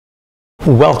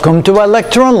Welcome to our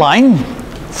lecture online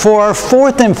for our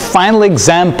fourth and final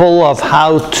example of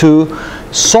how to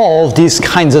solve these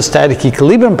kinds of static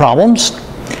equilibrium problems.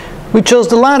 We chose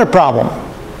the ladder problem.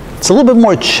 It's a little bit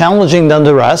more challenging than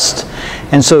the rest,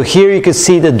 and so here you can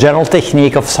see the general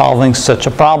technique of solving such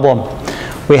a problem.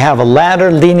 We have a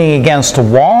ladder leaning against a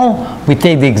wall. We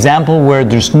take the example where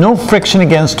there's no friction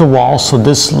against the wall, so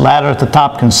this ladder at the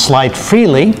top can slide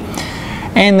freely.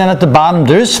 And then at the bottom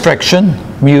there is friction,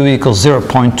 mu equals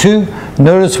 0.2.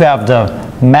 Notice we have the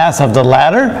mass of the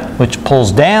ladder, which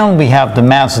pulls down. We have the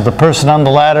mass of the person on the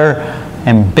ladder,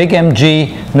 and big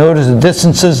mg. Notice the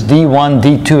distances d1,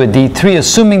 d2, and d3,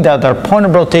 assuming that our point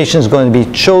of rotation is going to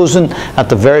be chosen at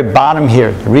the very bottom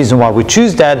here. The reason why we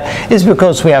choose that is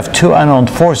because we have two unknown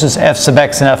forces, f sub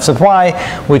x and f sub y,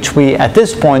 which we at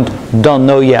this point don't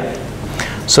know yet.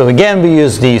 So again, we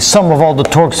use the sum of all the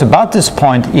torques about this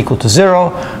point equal to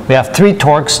 0. We have three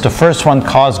torques. The first one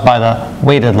caused by the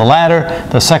weight of the ladder,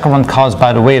 the second one caused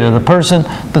by the weight of the person,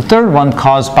 the third one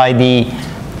caused by the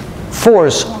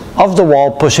force of the wall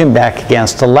pushing back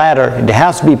against the ladder. It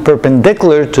has to be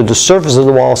perpendicular to the surface of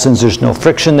the wall since there's no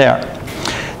friction there.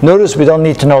 Notice we don't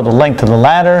need to know the length of the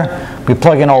ladder. We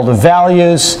plug in all the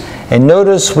values, and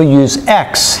notice we use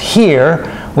x here,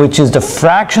 which is the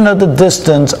fraction of the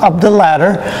distance up the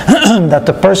ladder that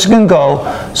the person can go.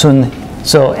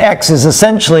 So x is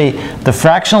essentially the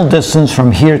fractional distance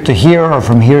from here to here or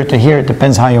from here to here. It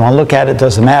depends how you want to look at it.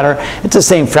 Doesn't matter. It's the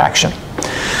same fraction.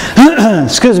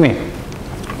 Excuse me.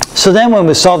 So then when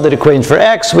we solve the equation for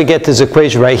x, we get this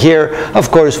equation right here.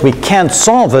 Of course, we can't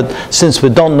solve it since we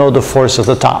don't know the force at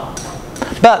the top.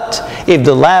 But if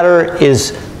the ladder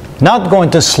is not going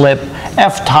to slip,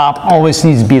 f top always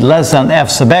needs to be less than f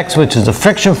sub x, which is the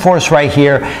friction force right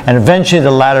here, and eventually the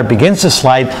ladder begins to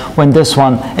slide when this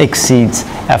one exceeds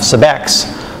f sub x.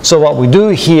 So what we do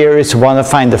here is we want to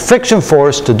find the friction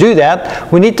force. To do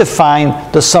that, we need to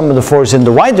find the sum of the force in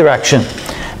the y direction.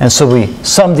 And so we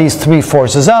sum these three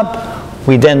forces up.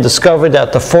 We then discover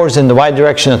that the force in the y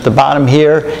direction at the bottom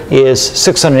here is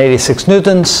 686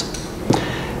 newtons.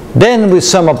 Then we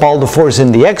sum up all the force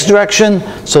in the x direction,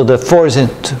 so the force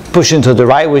pushing to the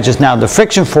right, which is now the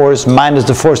friction force, minus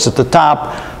the force at the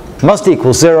top, must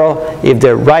equal 0 if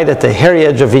they're right at the hairy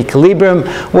edge of equilibrium,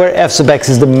 where f sub x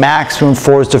is the maximum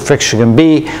force the friction can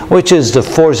be, which is the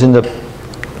force in the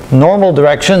normal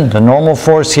direction, the normal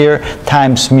force here,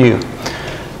 times mu.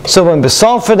 So when we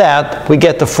solve for that, we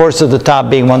get the force at the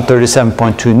top being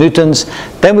 137.2 newtons.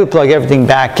 Then we plug everything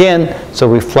back in. So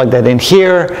we plug that in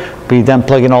here. We then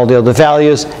plug in all the other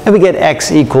values, and we get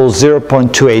x equals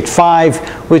 0.285,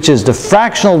 which is the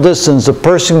fractional distance the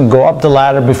person can go up the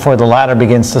ladder before the ladder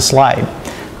begins to slide.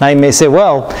 Now you may say,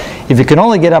 well, if you can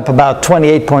only get up about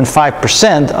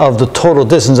 28.5% of the total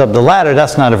distance up the ladder,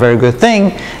 that's not a very good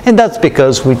thing. And that's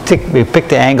because we picked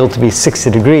the angle to be 60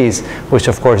 degrees, which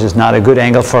of course is not a good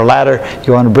angle for a ladder.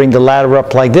 You want to bring the ladder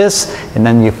up like this, and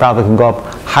then you probably can go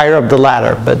up higher up the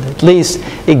ladder. But at least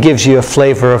it gives you a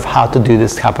flavor of how to do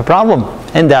this type of problem.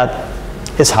 And that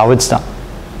is how it's done.